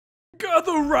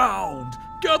Gather round,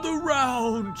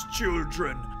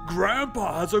 children.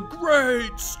 Grandpa has a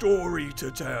great story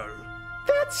to tell.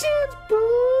 That sounds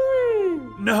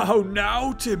boring.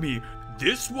 Now, Timmy,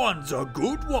 this one's a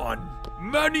good one.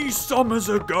 Many summers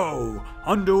ago,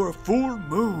 under a full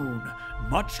moon,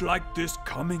 much like this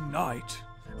coming night,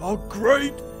 a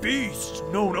great beast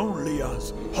known only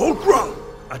as Hogra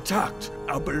attacked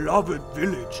our beloved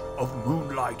village of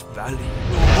Moonlight Valley.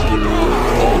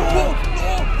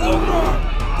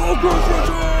 Hogra's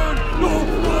returned!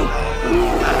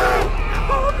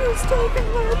 Hogra's taking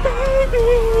my baby!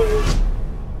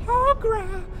 Hogra,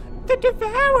 the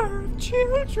devourer of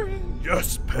children!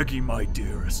 Yes, Peggy, my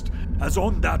dearest, as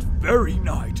on that very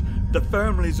night, the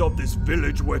families of this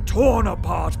village were torn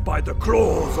apart by the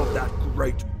claws of that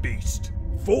great beast.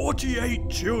 48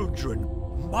 children,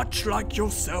 much like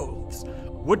yourselves,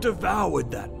 were devoured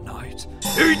that night,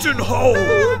 eaten whole.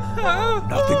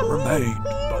 Nothing remained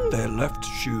but their left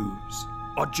shoes.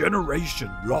 A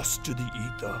generation lost to the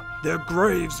ether. Their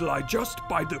graves lie just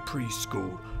by the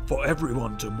preschool for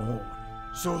everyone to mourn,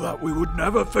 so that we would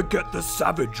never forget the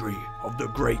savagery of the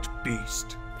great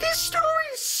beast. This story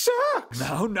sucks!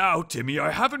 Now, Timmy, I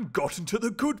haven't gotten to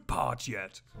the good part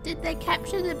yet. Did they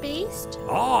capture the beast?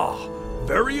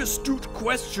 Very astute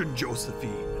question,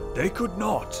 Josephine. They could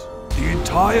not. The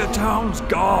entire town's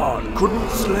guard couldn't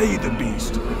slay the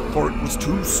beast, for it was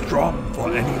too strong for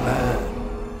any man.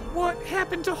 What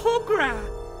happened to Hogra?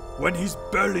 When his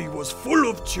belly was full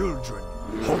of children,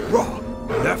 Hogra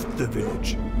left the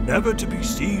village, never to be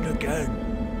seen again.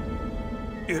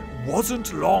 It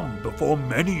wasn't long before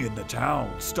many in the town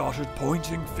started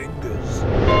pointing fingers.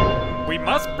 We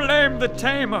must blame the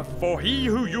Tamer, for he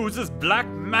who uses black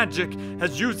magic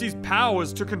has used his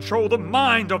powers to control the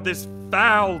mind of this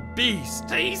foul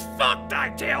beast. He's fucked, I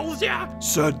tells ya!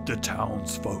 Said the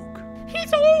townsfolk.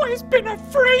 He's always been a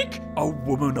freak! A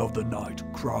woman of the night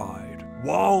cried,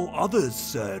 while others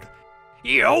said,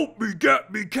 "He helped me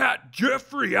get me cat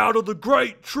Jeffrey out of the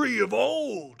great tree of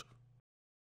old."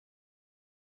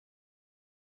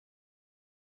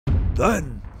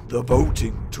 Then the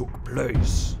voting took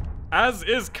place. As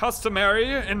is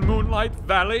customary in Moonlight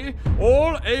Valley,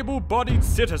 all able-bodied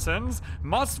citizens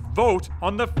must vote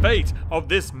on the fate of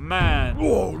this man.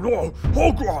 Oh no,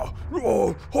 Hogra!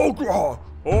 Oh, Hogra!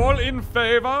 All in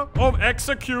favor of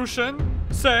execution,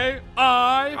 say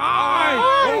aye.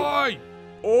 Aye!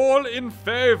 All in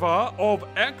favor of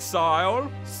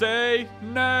exile, say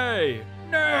nay.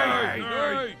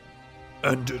 Nay!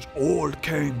 And it all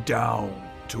came down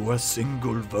to a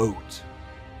single vote.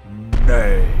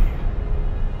 Nay.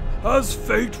 As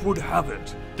fate would have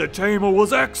it, the Tamer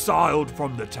was exiled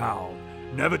from the town,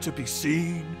 never to be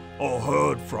seen or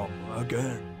heard from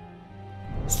again.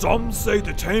 Some say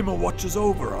the Tamer watches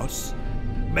over us,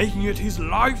 making it his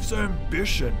life's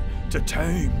ambition to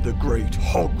tame the great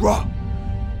Hogra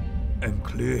and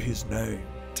clear his name.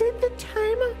 Did the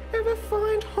Tamer ever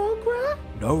find Hogra?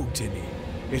 No, Timmy.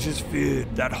 It is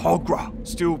feared that Hogra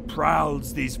still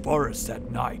prowls these forests at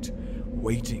night,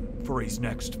 waiting for his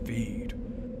next feed.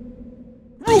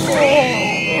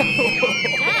 Dad,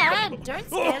 don't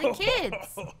scare the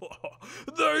kids.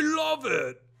 They love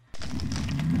it.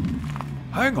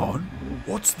 Hang on,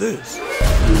 what's this?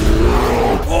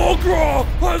 Hogra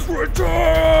has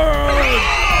returned!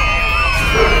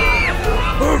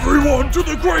 Everyone to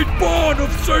the great barn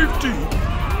of safety,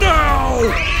 now!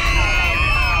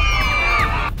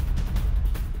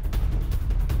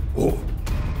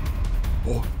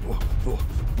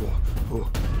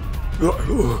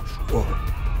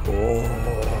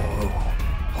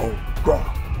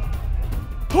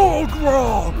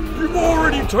 Hogra! You've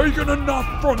already taken enough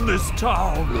from this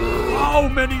town! How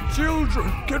many children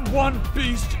can one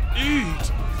beast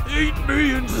eat? Eat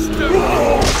me instead!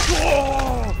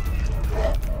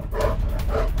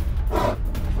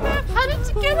 Hold it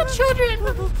together, children!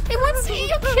 It wants to eat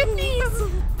your kidneys!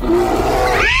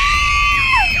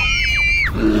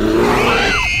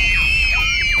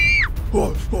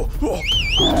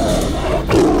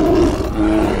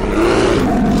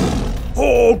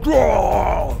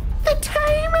 Hogra! The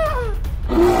Tamer!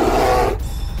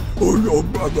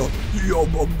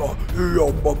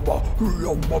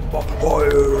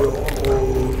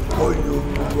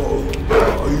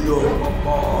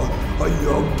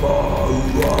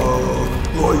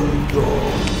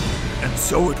 And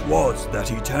so it was that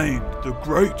he tamed the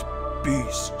great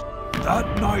beast.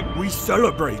 That night we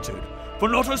celebrated, for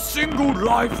not a single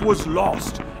life was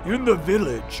lost in the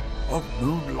village of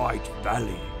Moonlight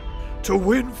Valley. To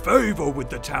win favor with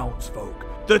the townsfolk,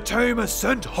 the Tamer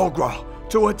sent Hogra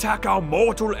to attack our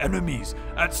mortal enemies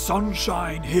at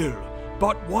Sunshine Hill,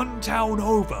 but one town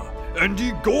over, and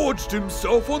he gorged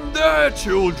himself on their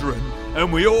children,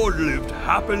 and we all lived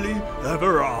happily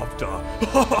ever after.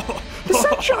 The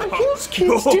Sunshine Hills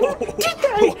kids did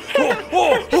they?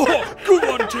 Good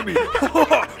one, Timmy.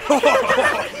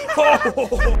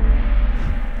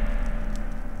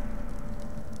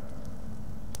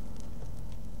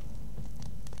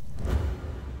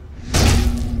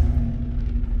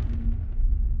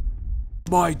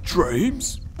 My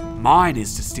dreams? Mine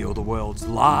is to steal the world's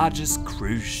largest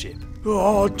cruise ship.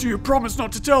 Oh, do you promise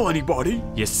not to tell anybody?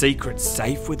 Your secret's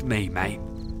safe with me, mate.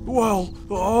 Well,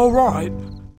 alright.